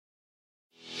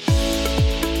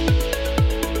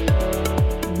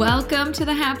Welcome to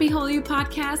the Happy Whole You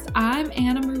podcast. I'm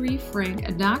Anna Marie Frank,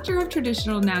 a doctor of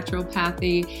traditional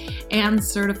naturopathy and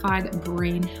certified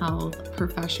brain health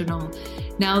professional.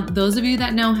 Now, those of you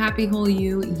that know Happy Whole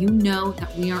You, you know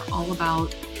that we are all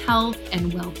about health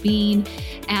and well-being,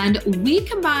 and we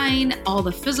combine all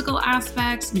the physical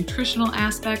aspects, nutritional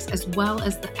aspects, as well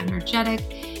as the energetic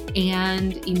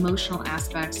and emotional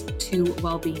aspects to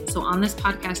well-being. So on this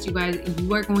podcast, you guys,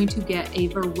 you are going to get a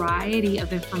variety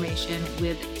of information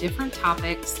with different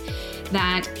topics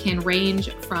that can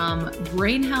range from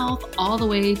brain health all the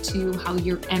way to how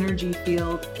your energy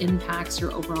field impacts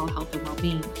your overall health and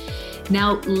well-being.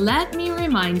 Now, let me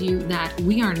remind you that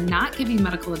we are not giving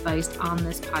medical advice on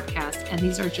this podcast, and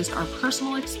these are just our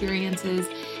personal experiences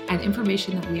and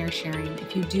information that we are sharing.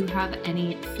 If you do have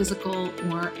any physical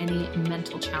or any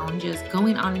mental challenges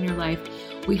going on in your life,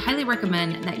 we highly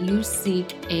recommend that you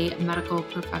seek a medical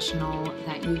professional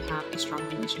that you have a strong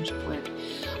relationship with.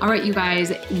 All right, you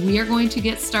guys, we are going to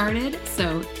get started.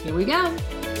 So here we go.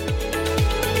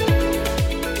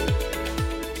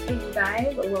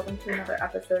 Guys, welcome to another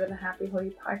episode of the Happy Whole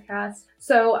You podcast.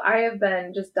 So I have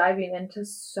been just diving into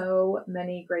so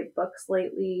many great books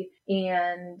lately,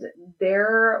 and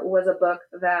there was a book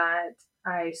that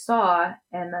I saw,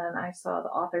 and then I saw the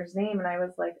author's name, and I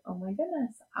was like, oh my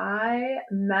goodness, I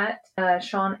met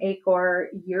Shawn Achor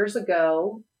years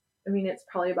ago. I mean, it's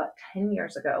probably about 10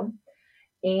 years ago.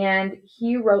 And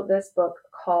he wrote this book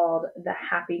called The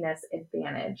Happiness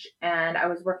Advantage. And I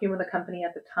was working with a company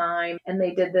at the time, and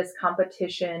they did this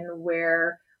competition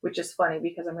which is funny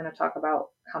because I'm going to talk about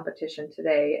competition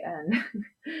today and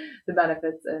the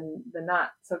benefits and the not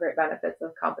so great benefits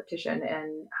of competition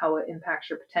and how it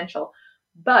impacts your potential.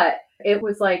 But it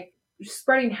was like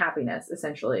spreading happiness,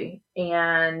 essentially.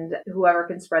 And whoever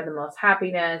can spread the most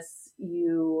happiness,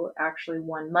 you actually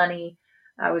won money.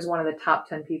 I was one of the top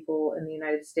 10 people in the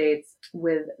United States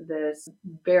with this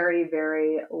very,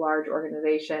 very large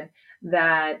organization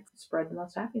that spread the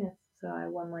most happiness. So I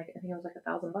won I think it was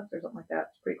 $1,000 or something like that.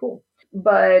 It's pretty cool.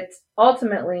 But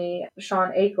ultimately,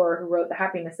 Shawn Achor, who wrote The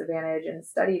Happiness Advantage and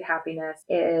studied happiness,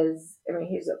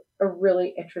 he's a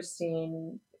really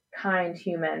interesting, kind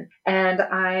human. And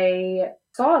I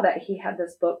saw that he had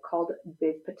this book called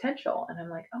Big Potential. And I'm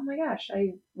like, oh my gosh.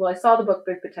 I saw the book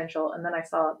Big Potential, and then I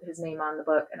saw his name on the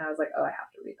book, and I was like, oh, I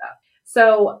have to read that.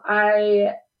 So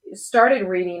I started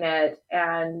reading it,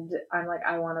 and I'm like,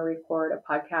 I want to record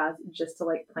a podcast just to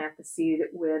plant the seed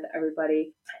with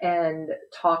everybody and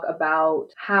talk about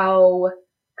how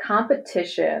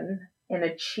competition and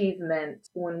achievement,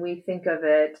 when we think of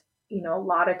it, a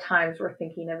lot of times we're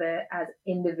thinking of it as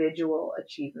individual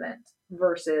achievement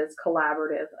versus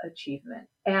collaborative achievement.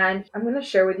 And I'm going to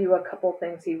share with you a couple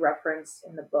things he referenced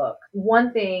in the book.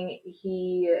 One thing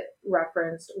he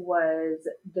referenced was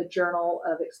the Journal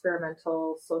of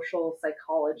Experimental Social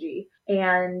Psychology.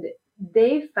 And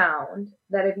they found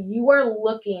that if you are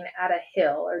looking at a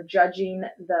hill or judging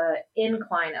the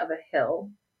incline of a hill,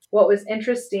 what was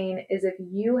interesting is if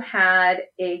you had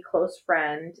a close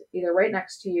friend, either right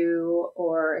next to you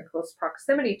or in close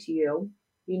proximity to you,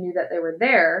 you knew that they were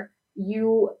there,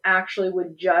 you actually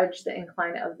would judge the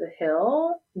incline of the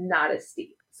hill not as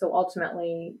steep. So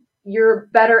ultimately, you're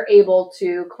better able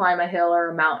to climb a hill or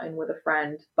a mountain with a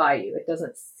friend by you. It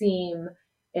doesn't seem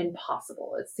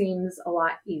impossible. It seems a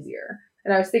lot easier.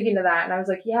 And I was thinking of that, and I was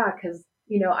like, yeah, because,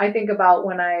 I think about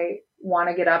when I want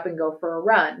to get up and go for a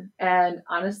run. And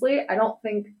honestly, I don't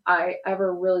think I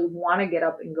ever really want to get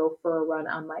up and go for a run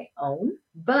on my own.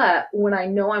 But when I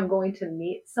know I'm going to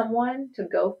meet someone to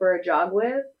go for a jog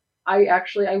with, I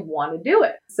want to do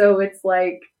it. So it's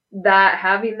like that,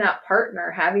 having that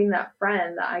partner, having that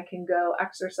friend that I can go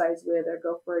exercise with or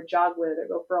go for a jog with or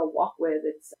go for a walk with,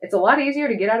 it's a lot easier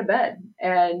to get out of bed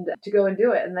and to go and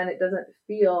do it. And then it doesn't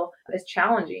feel as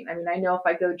challenging. I mean, I know if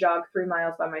I go jog 3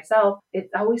 miles by myself, it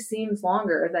always seems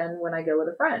longer than when I go with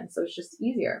a friend. So it's just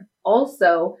easier.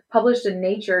 Also, published in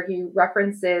Nature, he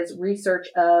references research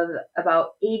of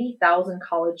about 80,000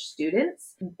 college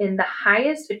students. And the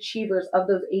highest achievers of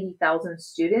those 80,000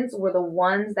 students were the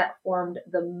ones that formed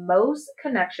the most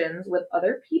connections with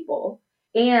other people.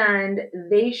 And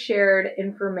they shared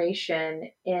information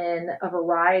in a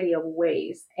variety of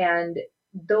ways. And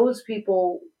those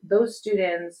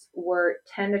students were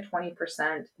 10 to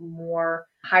 20% more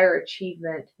higher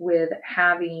achievement with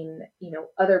having,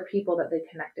 other people that they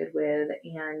connected with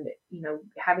and,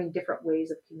 having different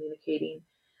ways of communicating.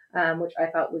 which I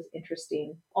thought was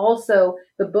interesting. Also,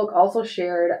 the book also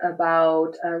shared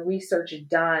about research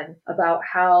done about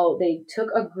how they took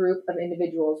a group of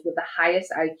individuals with the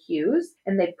highest IQs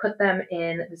and they put them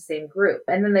in the same group.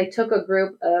 And then they took a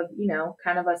group of,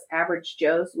 kind of us average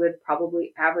Joes with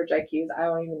probably average IQs. I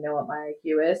don't even know what my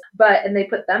IQ is, and they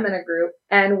put them in a group.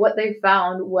 And what they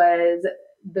found was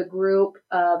the group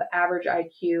of average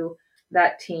IQ,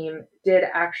 that team did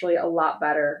actually a lot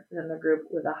better than the group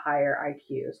with the higher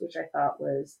IQs, which I thought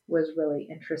was really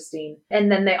interesting.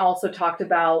 And then they also talked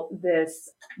about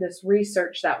this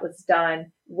research that was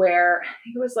done where I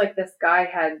think it was like this guy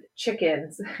had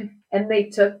chickens and they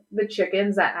took the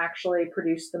chickens that actually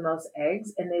produced the most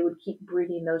eggs and they would keep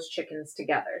breeding those chickens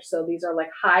together. So these are like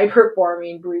high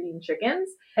performing breeding chickens.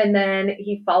 And then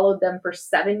he followed them for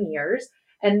 7 years.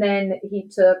 And then he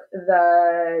took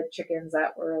the chickens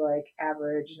that were like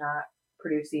average, not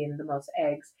producing the most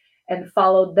eggs, and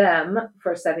followed them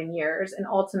for 7 years. And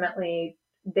ultimately,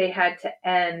 they had to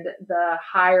end the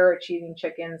higher achieving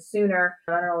chickens sooner.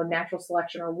 I don't know, natural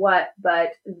selection or what, but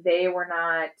they were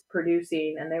not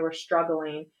producing and they were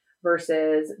struggling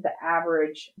versus the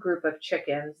average group of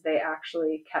chickens. They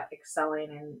actually kept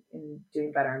excelling and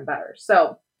doing better and better.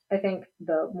 So I think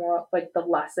the more like the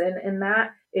lesson in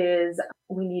that is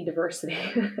we need diversity.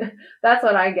 That's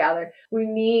what I gathered. We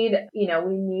need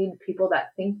people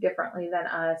that think differently than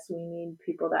us. We need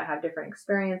people that have different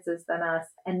experiences than us.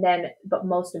 And then, but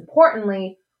most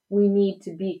importantly, we need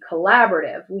to be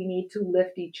collaborative. We need to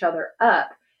lift each other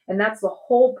up. And that's the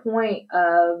whole point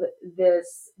of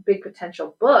this Big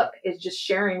Potential book, is just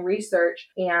sharing research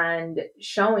and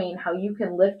showing how you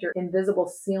can lift your invisible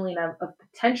ceiling of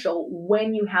potential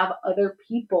when you have other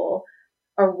people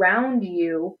around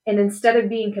you. And instead of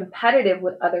being competitive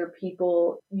with other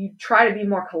people, you try to be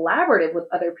more collaborative with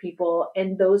other people.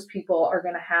 And those people are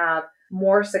going to have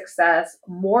more success,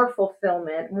 more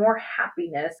fulfillment, more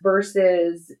happiness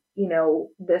versus,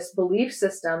 this belief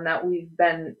system that we've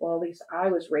been, well, at least I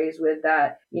was raised with,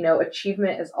 that,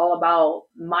 achievement is all about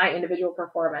my individual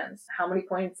performance. How many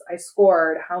points I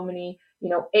scored, how many,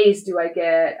 A's do I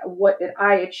get? What did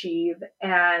I achieve?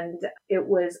 And it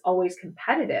was always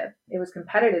competitive. It was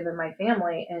competitive in my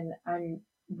family. And I'm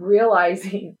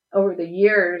realizing over the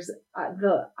years, I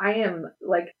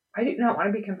do not want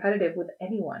to be competitive with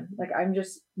anyone. Like, I'm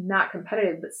just not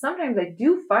competitive. But sometimes I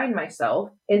do find myself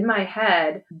in my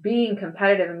head being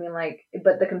competitive and being like,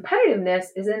 but the competitiveness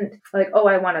isn't like, oh,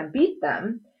 I want to beat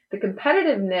them. The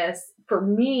competitiveness for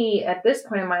me at this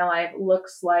point in my life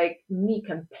looks like me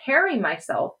comparing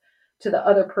myself to the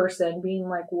other person, being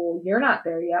like, well, you're not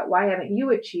there yet. Why haven't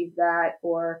you achieved that?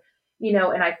 Or,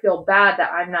 and I feel bad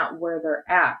that I'm not where they're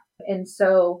at. And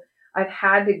so I've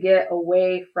had to get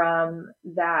away from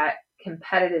that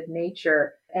competitive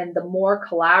nature. And the more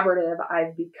collaborative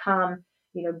I've become,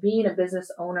 being a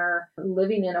business owner,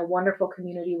 living in a wonderful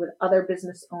community with other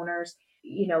business owners,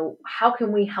 how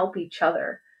can we help each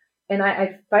other? And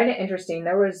I find it interesting.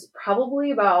 There was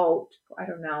probably about, I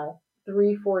don't know,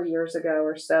 3-4 years ago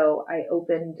or so, it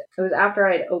was after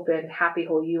I had opened Happy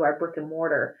Whole You, our brick and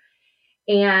mortar.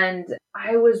 And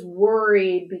I was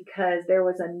worried because there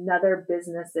was another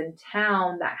business in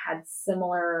town that had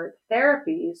similar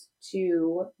therapies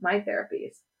to my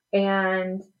therapies.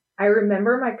 And I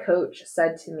remember my coach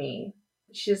said to me,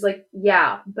 she's like,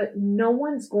 yeah, but no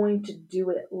one's going to do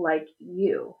it like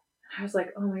you. I was like,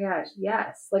 oh my gosh,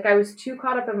 yes. Like, I was too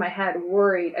caught up in my head,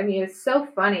 worried. I mean, it's so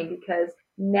funny because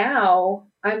now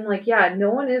I'm like, yeah,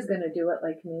 no one is going to do it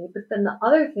like me. But then the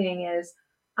other thing is,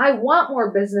 I want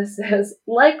more businesses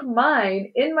like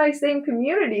mine in my same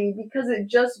community because it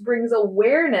just brings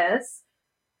awareness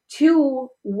to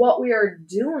what we are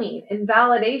doing and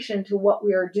validation to what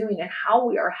we are doing and how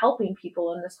we are helping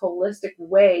people in this holistic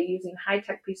way using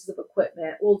high-tech pieces of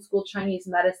equipment, old school Chinese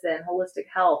medicine, holistic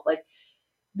health. Like,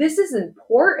 this is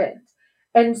important.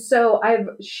 And so I've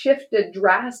shifted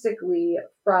drastically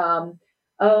from,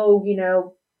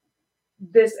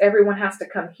 this, everyone has to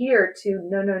come here, to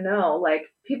no, like,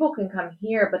 people can come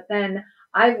here. But then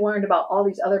I've learned about all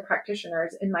these other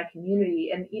practitioners in my community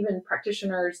and even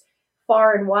practitioners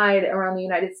far and wide around the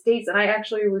United States. And I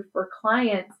actually refer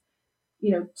clients,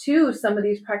 to some of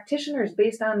these practitioners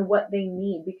based on what they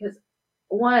need. Because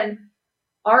one,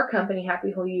 our company,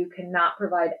 Happy Whole You, cannot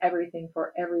provide everything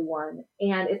for everyone.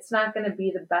 And it's not going to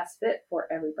be the best fit for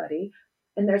everybody.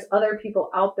 And there's other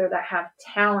people out there that have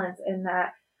talents and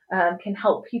that can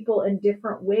help people in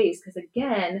different ways. Because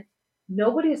again,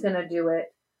 nobody's going to do it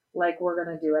like we're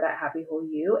going to do it at Happy Whole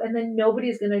You. And then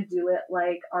nobody's going to do it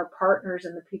like our partners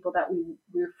and the people that we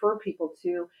refer people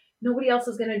to. Nobody else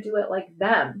is going to do it like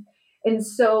them. And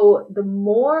so the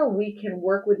more we can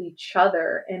work with each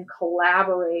other and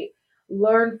collaborate,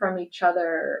 learn from each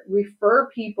other, refer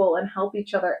people and help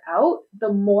each other out,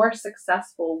 the more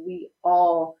successful we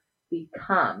all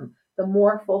become, the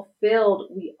more fulfilled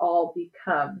we all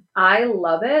become. I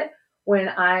love it when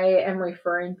I am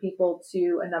referring people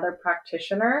to another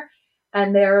practitioner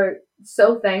and they're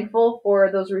so thankful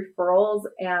for those referrals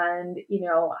and,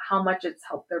 how much it's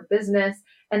helped their business,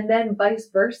 and then vice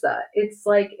versa. It's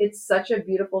like, it's such a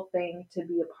beautiful thing to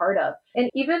be a part of. And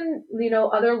even,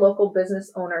 other local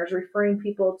business owners referring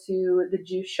people to the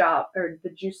juice shop or the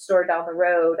juice store down the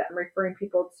road, and referring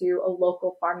people to a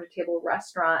local farm to table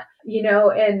restaurant,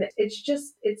 and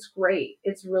it's great.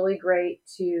 It's really great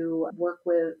to work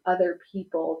with other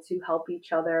people to help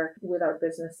each other with our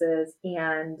businesses.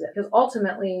 And because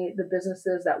ultimately the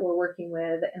businesses that we're working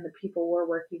with and the people we're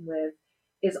working with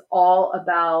is all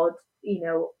about,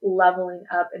 leveling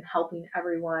up and helping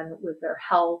everyone with their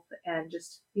health and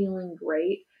just feeling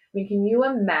great. I mean, can you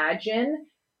imagine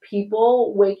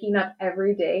people waking up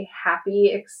every day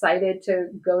happy, excited to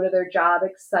go to their job,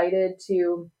 excited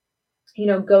to,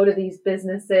 go to these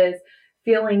businesses,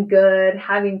 feeling good,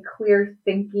 having clear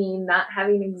thinking, not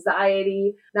having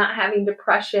anxiety, not having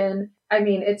depression? I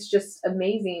mean, it's just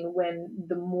amazing when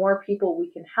the more people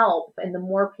we can help and the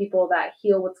more people that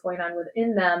heal what's going on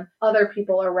within them, other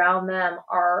people around them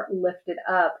are lifted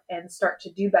up and start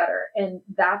to do better. And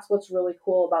that's what's really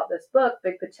cool about this book,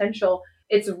 Big Potential.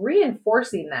 It's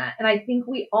reinforcing that. And I think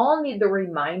we all need the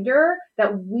reminder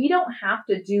that we don't have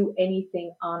to do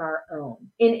anything on our own.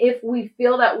 And if we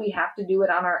feel that we have to do it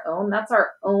on our own, that's our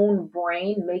own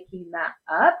brain making that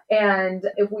up. And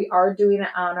if we are doing it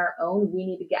on our own, we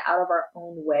need to get out of our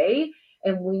own way.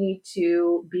 And we need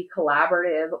to be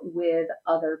collaborative with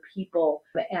other people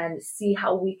and see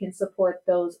how we can support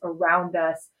those around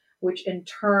us, which in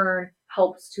turn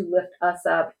helps to lift us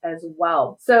up as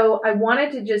well. So I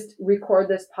wanted to just record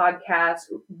this podcast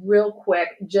real quick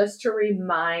just to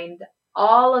remind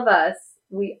all of us,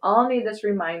 we all need this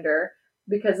reminder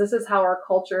because this is how our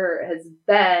culture has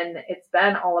been. It's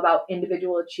been all about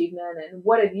individual achievement and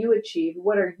what have you achieved?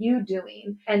 What are you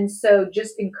doing? And so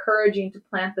just encouraging to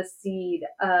plant the seed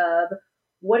of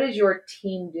what is your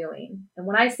team doing? And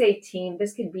when I say team,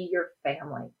 this could be your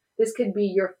family. This could be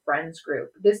your friends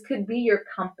group. This could be your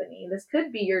company. This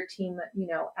could be your team,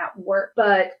 at work.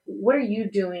 But what are you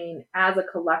doing as a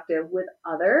collective with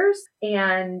others?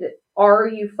 And are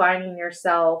you finding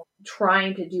yourself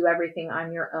trying to do everything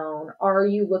on your own? Are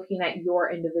you looking at your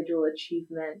individual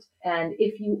achievement? And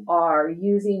if you are,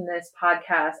 using this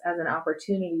podcast as an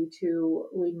opportunity to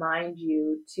remind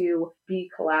you to be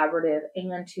collaborative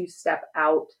and to step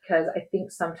out, because I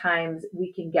think sometimes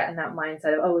we can get in that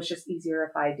mindset of, oh, it's just easier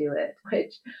if I do it,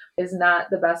 which is not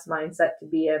the best mindset to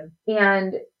be in.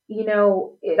 And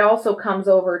it also comes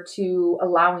over to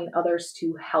allowing others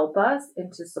to help us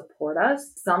and to support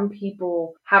us. Some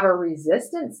people have a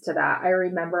resistance to that. I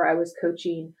remember I was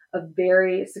coaching a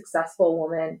very successful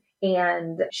woman,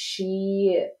 and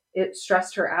it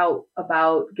stressed her out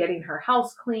about getting her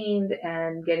house cleaned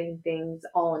and getting things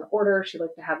all in order. She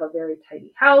liked to have a very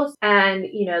tidy house. And,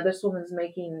 this woman's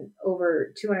making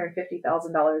over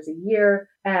 $250,000 a year.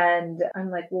 And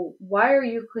I'm like, well, why are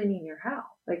you cleaning your house?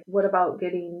 Like, what about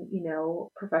getting,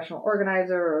 professional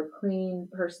organizer or a clean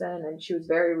person? And she was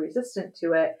very resistant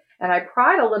to it. And I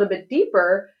pried a little bit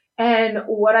deeper. And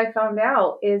what I found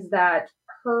out is that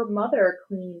her mother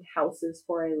cleaned houses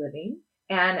for a living.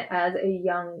 And as a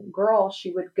young girl,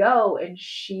 she would go and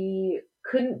she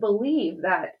couldn't believe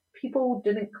that people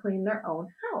didn't clean their own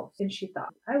house. And she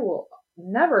thought, I will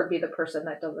never be the person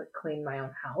that doesn't clean my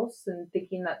own house, and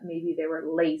thinking that maybe they were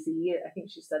lazy. I think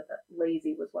she said that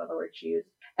lazy was one of the words she used.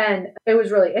 And it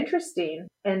was really interesting.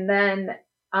 And then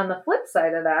on the flip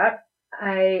side of that,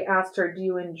 I asked her, do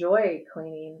you enjoy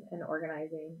cleaning and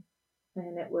organizing?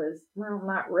 And it was, well,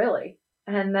 not really.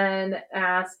 And then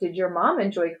asked, did your mom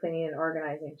enjoy cleaning and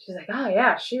organizing? She's like, oh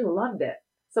yeah, she loved it.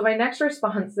 So my next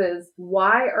response is,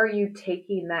 why are you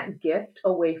taking that gift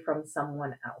away from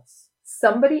someone else?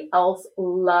 Somebody else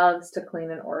loves to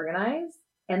clean and organize,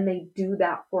 and they do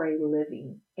that for a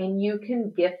living. And you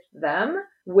can gift them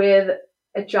with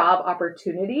a job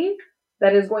opportunity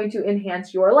that is going to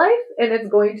enhance your life, and it's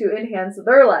going to enhance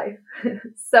their life.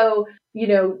 So,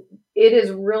 it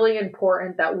is really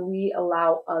important that we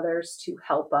allow others to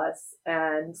help us.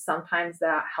 And sometimes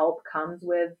that help comes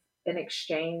with an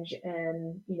exchange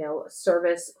in,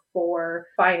 service for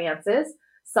finances.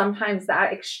 Sometimes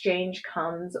that exchange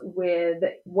comes with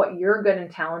what you're good and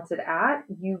talented at.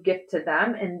 You gift to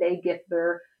them and they gift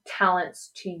their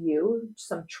talents to you,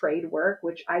 some trade work,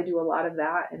 which I do a lot of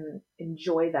that and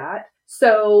enjoy that.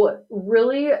 So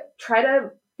really try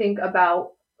to think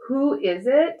about who is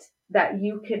it that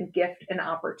you can gift an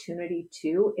opportunity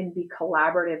to and be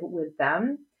collaborative with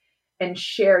them and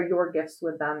share your gifts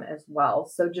with them as well.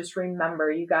 So just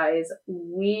remember, you guys,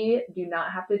 we do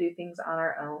not have to do things on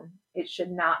our own. It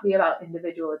should not be about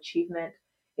individual achievement.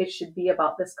 It should be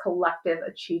about this collective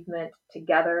achievement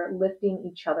together,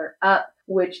 lifting each other up,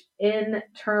 which in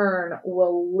turn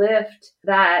will lift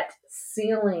that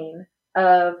ceiling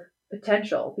of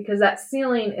potential, because that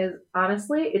ceiling is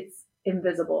honestly, it's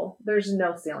invisible. There's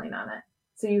no ceiling on it.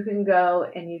 So you can go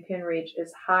and you can reach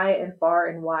as high and far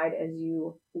and wide as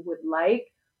you would like,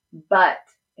 but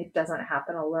it doesn't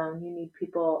happen alone. You need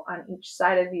people on each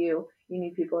side of you. You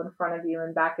need people in front of you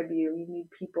and back of you. You need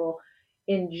people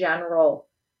in general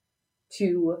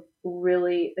to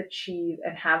really achieve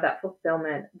and have that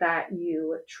fulfillment that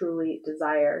you truly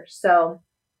desire. So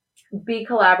be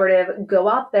collaborative, go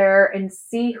out there and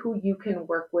see who you can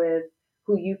work with,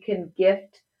 who you can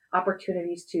gift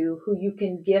opportunities to, who you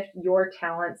can gift your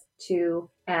talents to,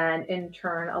 and in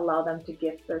turn allow them to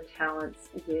gift their talents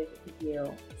with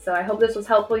you. So I hope this was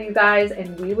helpful, you guys,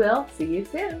 and we will see you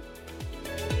soon.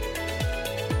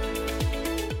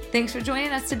 Thanks for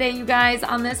joining us today, you guys,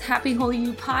 on this Happy Whole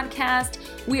You podcast.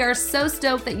 We are so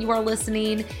stoked that you are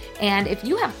listening. And if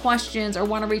you have questions or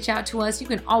want to reach out to us, you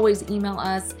can always email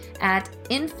us at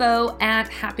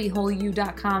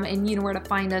info@happywholeyou.com. And you know where to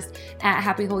find us at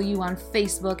Happy Whole You on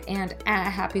Facebook and at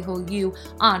Happy Whole You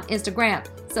on Instagram.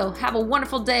 So have a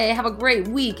wonderful day. Have a great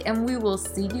week, and we will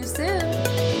see you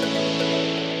soon.